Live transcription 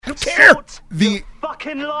don't care. The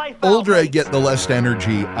older I get, the less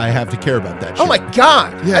energy I have to care about that shit. Oh my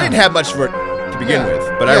God. Yeah. I didn't have much for it to begin with,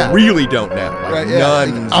 but Yeah. I really don't now. Like Right, yeah.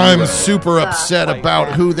 none. I'm zero. super upset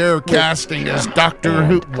about who they're casting as Doctor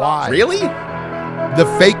Who. Why? Really?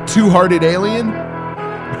 The fake two-hearted alien?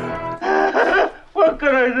 What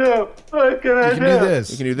can I do? What can I You can do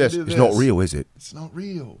this. You can do this. It's not real, is it? It's not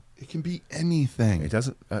real. It can be anything. It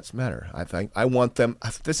doesn't matter. I think I want them.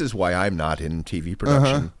 This is why I'm not in TV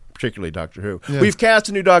production, particularly Doctor Who. Yeah. We've cast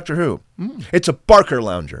a new Doctor Who. It's a Barker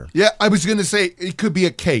lounger. Yeah, I was going to say it could be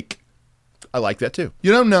a cake. I like that too.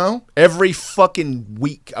 You don't know? Every fucking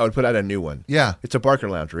week, I would put out a new one. Yeah. It's a Barker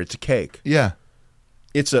lounger. It's a cake. Yeah.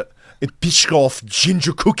 It's a Biscoff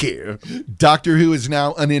ginger cookie. Doctor Who is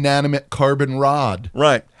now an inanimate carbon rod.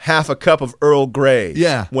 Right. Half a cup of Earl Grey.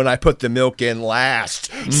 Yeah. When I put the milk in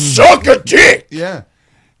last. Suck a dick. Yeah.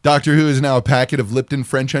 Doctor Who is now a packet of Lipton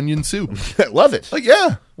French onion soup. Love it. Like,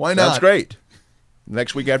 yeah, why not? That's great.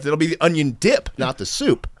 Next week after, it'll be the onion dip, not the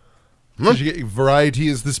soup. 'Cause you get, variety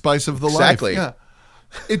is the spice of the Exactly. life.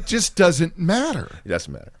 Yeah. It just doesn't matter. It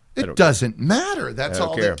doesn't matter. It doesn't matter. That's I don't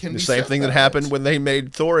all care. that can The be same said thing that about happened it. when they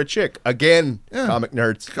made Thor a chick. Again, Yeah. comic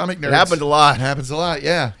nerds. Comic nerds. It happened a lot. It happens a lot,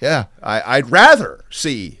 yeah, yeah. I'd rather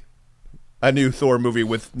see a new Thor movie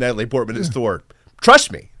with Natalie Portman as Thor.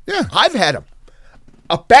 Trust me. Yeah. I've had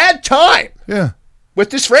a bad time Yeah. with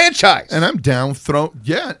this franchise. And I'm down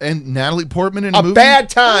and Natalie Portman in a A movie. bad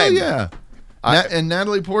time. Oh, yeah. And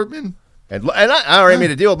Natalie Portman, And I already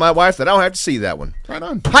made a deal with my wife that I don't have to see that one. right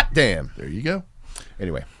on. Hot damn. There you go.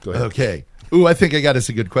 Anyway, go ahead. Okay. Ooh, I think I got us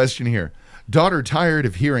a good question here. Daughter tired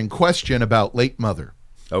of hearing question about late mother.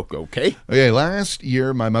 Oh, okay. Okay, last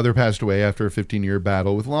year my mother passed away after a 15-year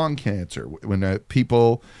battle with lung cancer. When when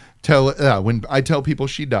I tell people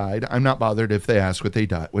she died, I'm not bothered if they ask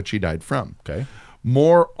what she died from. Okay.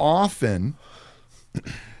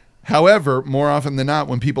 However, more often than not,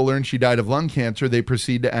 when people learn she died of lung cancer, they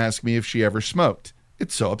proceed to ask me if she ever smoked.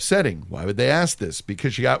 It's so upsetting. Why would they ask this?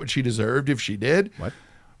 Because she got what she deserved if she did? What?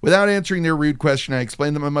 Without answering their rude question, I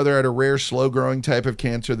explained that my mother had a rare, slow-growing type of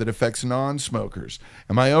cancer that affects non-smokers.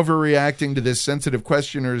 Am I overreacting to this sensitive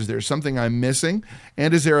question, or is there something I'm missing?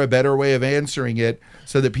 And is there a better way of answering it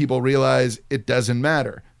so that people realize it doesn't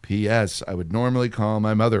matter? P.S. I would normally call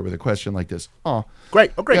my mother with a question like this. Oh,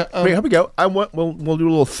 Great. Oh, great. Yeah, Great. Here we go. We'll do a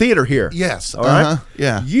little theater here. yes. All right.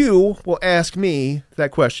 Yeah. You will ask me that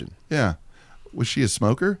question. Yeah. Was she a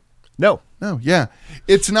smoker? No. No, yeah.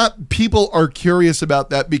 It's not, people are curious about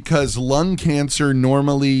that because lung cancer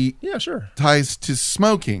normally Yeah, sure. ties to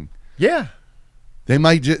smoking. Yeah. They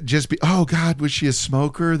might just be, oh God, was she a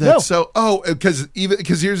smoker? That's because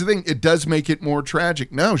here's the thing, it does make it more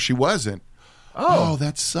tragic. No, she wasn't. Oh,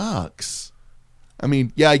 that sucks. I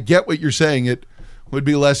mean, yeah, I get what you're saying. Would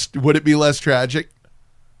it be less tragic?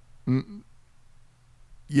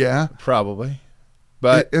 Yeah. Probably.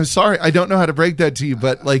 But I'm sorry, I don't know how to break that to you,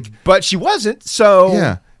 but but she wasn't, so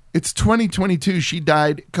yeah. It's 2022. She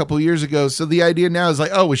died a couple years ago. So the idea now is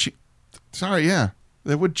like, oh, was she? Sorry, yeah.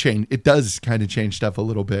 That would change. It does kind of change stuff a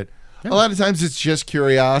little bit. Yeah. A lot of times it's just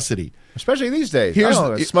curiosity. Especially these days. Here's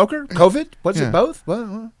a smoker? COVID? Was it both?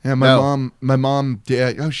 Well, yeah, my mom,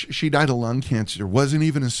 she died of lung cancer. Wasn't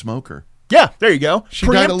even a smoker. Yeah, there you go. She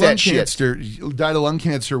died of lung cancer. Died of lung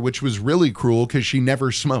cancer, which was really cruel because she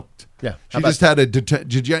never smoked. Yeah, she just had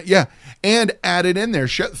and add it in there,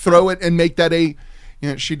 throw it and make that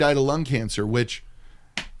she died of lung cancer. Which,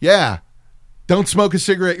 don't smoke a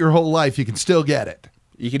cigarette your whole life. You can still get it.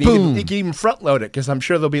 You can even front load it because I'm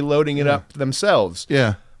sure they'll be loading it up themselves.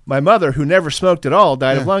 Yeah. My mother, who never smoked at all,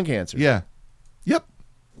 died of lung cancer. Yeah. Yep.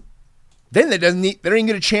 Then they don't even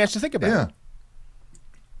get a chance to think about it.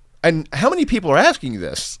 And how many people are asking you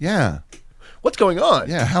this? Yeah. What's going on?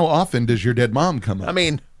 Yeah. How often does your dead mom come up? I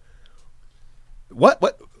mean, what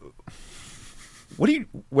do you?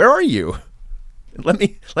 Where are you? Let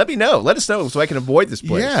me know. Let us know so I can avoid this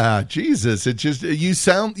place. Yeah. Jesus. It just you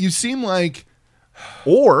seem like,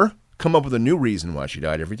 or come up with a new reason why she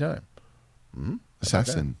died every time. Mm-hmm.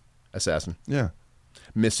 Assassin. Yeah.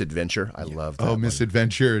 Misadventure. I love that. Oh,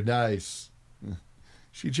 Misadventure. Nice.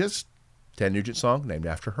 She just. Ted Nugent song named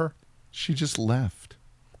after her. She just left.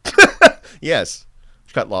 Yes.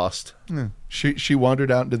 She got lost. Yeah. She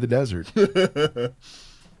wandered out into the desert.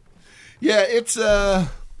 Yeah, it's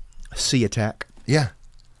Sea Attack. Yeah.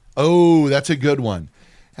 Oh, that's a good one.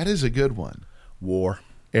 That is a good one. War.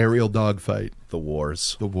 Aerial dogfight. The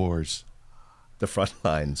wars. The wars. The front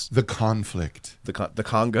lines. The conflict. The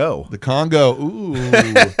Congo. The Congo. Ooh.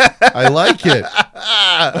 I like it.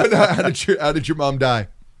 How did your mom die?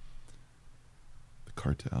 The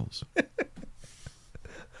cartels.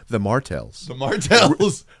 The Martells. The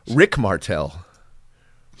Martells. Rick Martel.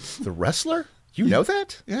 The wrestler? You know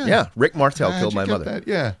that? Yeah. Yeah. Rick Martel How'd killed you my get mother. that?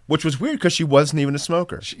 Yeah. Which was weird because she wasn't even a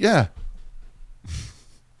smoker. Yeah.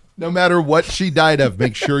 No matter what she died of,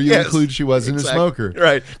 make sure you Yes, include she wasn't exactly. a smoker.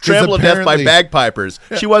 Right. Trampled to death by apparently- bagpipers.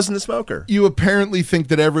 She wasn't a smoker. You apparently think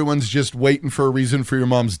that everyone's just waiting for a reason for your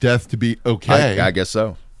mom's death to be okay. I guess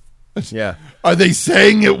so. Yeah. Are they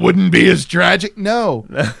saying it wouldn't be as tragic? No.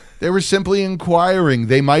 They were simply inquiring.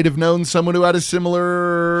 They might have known someone who had a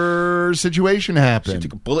similar situation She happen.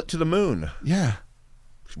 took a bullet to the moon. Yeah.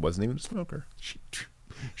 She wasn't even a smoker.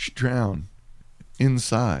 She drowned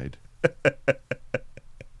inside.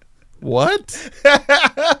 What?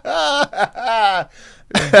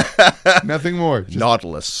 Nothing more. Just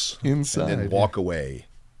Nautilus. inside. And then walk away.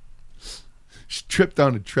 She tripped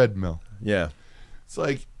on a treadmill. Yeah. It's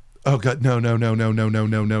like, oh God, no.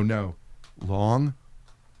 Long,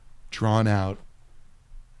 drawn out,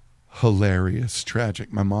 hilarious,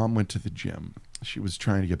 tragic. My mom went to the gym. She was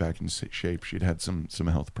trying to get back in shape. She'd had some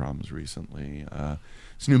health problems recently.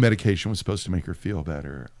 This new medication was supposed to make her feel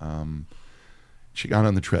better. She got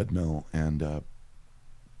on the treadmill and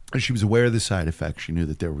she was aware of the side effects. She knew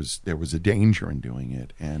that there was a danger in doing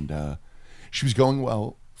it, and she was going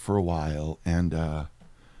well for a while, and her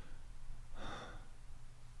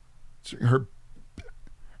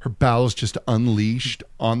bowels just unleashed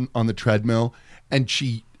on the treadmill, and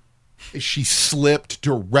she slipped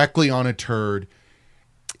directly on a turd,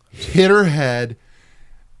 hit her head,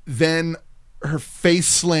 then her face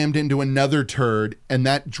slammed into another turd, and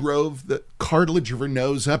that drove the cartilage of her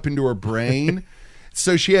nose up into her brain.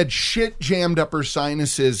 So she had shit jammed up her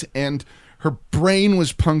sinuses, and her brain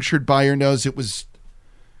was punctured by her nose.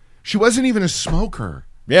 She wasn't even a smoker.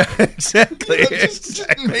 Yeah, exactly. Just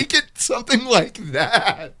make it something like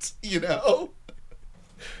that,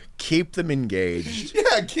 Keep them engaged.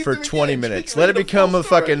 Yeah, keep for them 20 engaged. minutes. Make Let it the become full a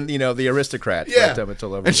story. fucking, the aristocrat. Yeah.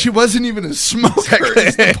 Until over And she wasn't even a smoker. Exactly.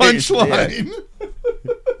 Is the punchline.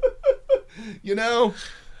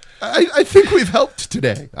 I think we've helped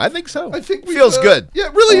today. I think so. I think feels good. Yeah,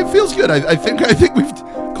 really, it feels good. I think we've,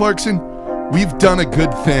 Clarkson, we've done a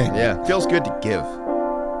good thing. Yeah, feels good to give.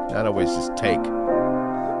 Not always just take.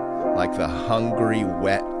 Like the hungry,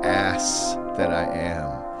 wet ass that I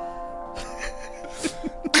am.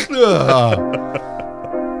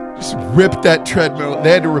 Just ripped that treadmill.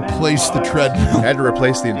 They had to replace the treadmill. I had to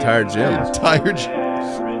replace the entire gym.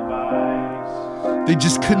 They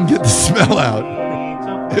just couldn't get the smell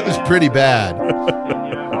out. It was pretty bad.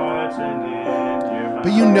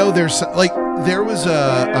 But there was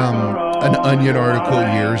an Onion article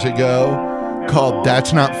years ago called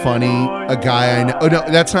 "That's Not Funny." A guy I know. Oh no,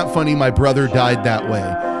 that's not funny. My brother died that way.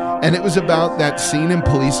 And it was about that scene in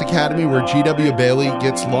Police Academy where G.W. Bailey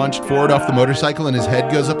gets launched forward off the motorcycle and his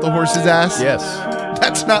head goes up the horse's ass. Yes.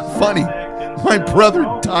 That's not funny. My brother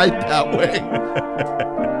died that way.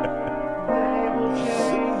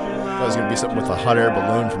 That was going to be something with a hot air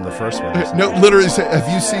balloon from the first one. No, literally. Have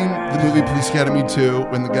you seen the movie Police Academy 2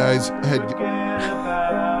 when the guy's head...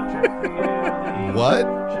 What?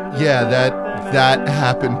 Yeah, that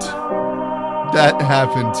happened. That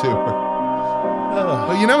happened to her.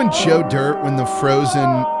 But in Joe Dirt, when the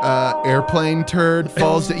frozen airplane turd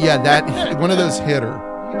falls, that one of those hit her.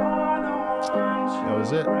 That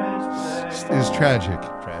was it. It was tragic.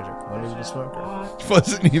 Tragic. Wasn't even a smoker.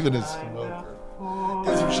 Wasn't even a smoker.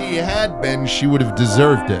 Because if she had been, she would have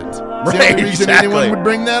deserved it. It's the Right, only reason exactly. anyone would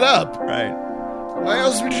bring that up. Right. Why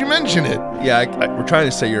else would you mention it? Yeah, we're trying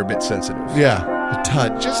to say you're a bit sensitive. Yeah, a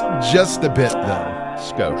touch. Just a bit, though.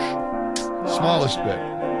 Skosh. Smallest bit.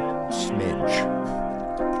 Smidge.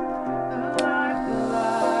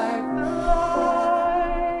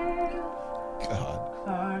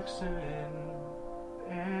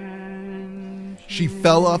 She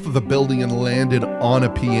fell off of a building and landed on a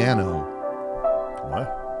piano.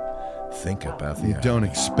 What? Think about You don't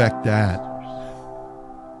expect that.